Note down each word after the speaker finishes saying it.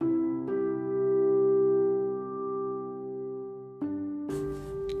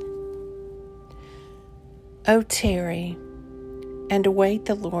O tarry, and await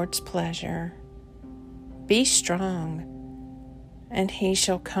the Lord's pleasure. Be strong, and he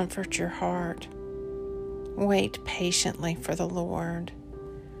shall comfort your heart. Wait patiently for the Lord.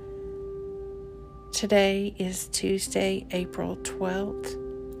 Today is Tuesday, April 12th,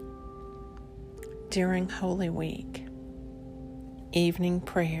 during Holy Week. Evening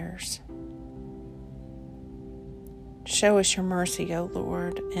prayers. Show us your mercy, O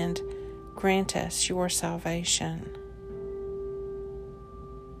Lord, and grant us your salvation.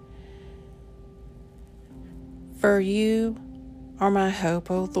 For you are my hope,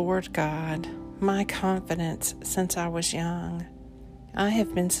 O Lord God, my confidence since I was young. I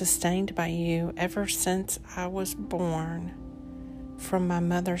have been sustained by you ever since I was born. From my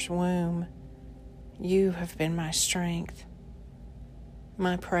mother's womb, you have been my strength.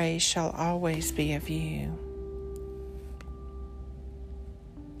 My praise shall always be of you.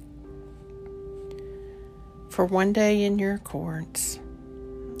 For one day in your courts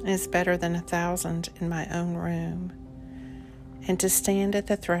is better than 1,000 in my own room, and to stand at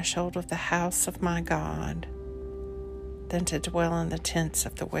the threshold of the house of my God than to dwell in the tents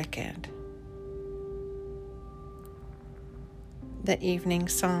of the wicked. The Evening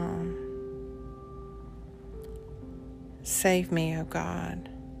Psalm. Save me, O God,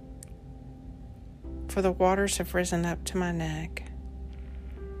 for the waters have risen up to my neck.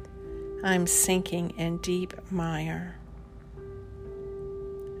 I am sinking in deep mire,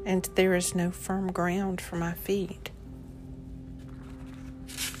 and there is no firm ground for my feet.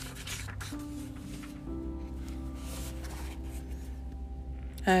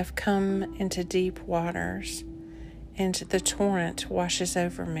 I have come into deep waters, and the torrent washes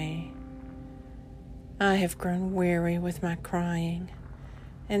over me. I have grown weary with my crying,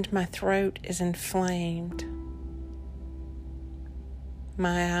 and my throat is inflamed.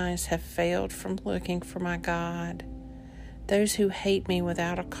 My eyes have failed from looking for my God. Those who hate me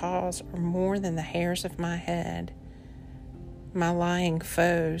without a cause are more than the hairs of my head. My lying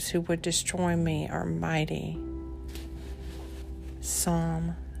foes who would destroy me are mighty.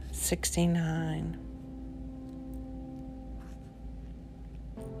 Psalm 69.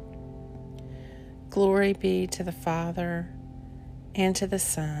 Glory be to the Father, and to the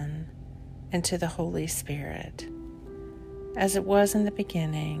Son, and to the Holy Spirit, as it was in the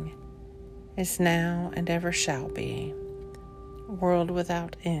beginning, is now, and ever shall be, world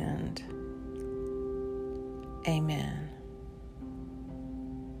without end. Amen.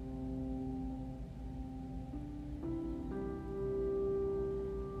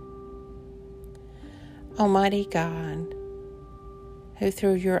 Almighty God, who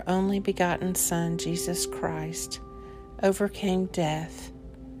through your only begotten Son, Jesus Christ, overcame death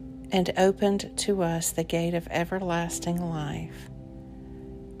and opened to us the gate of everlasting life,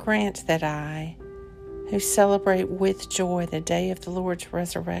 grant that I, who celebrate with joy the day of the Lord's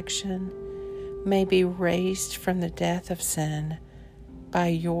resurrection, may be raised from the death of sin by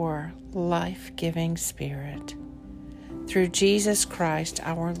your life-giving Spirit. Through Jesus Christ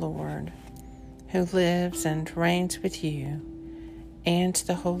our Lord, who lives and reigns with you and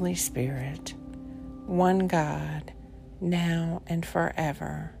the Holy Spirit, one God, now and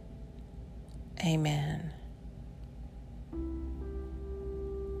forever. Amen.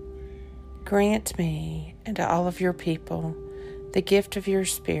 Grant me and to all of your people the gift of your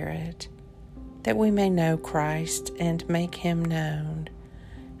Spirit, that we may know Christ and make him known,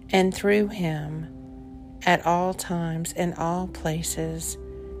 and through him, at all times and all places,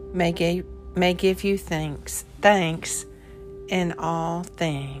 may give you thanks in all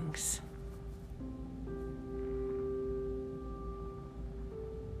things.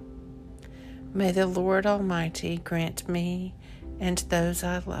 May the Lord Almighty grant me and those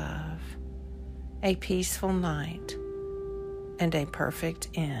I love a peaceful night and a perfect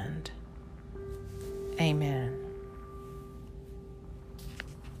end. Amen.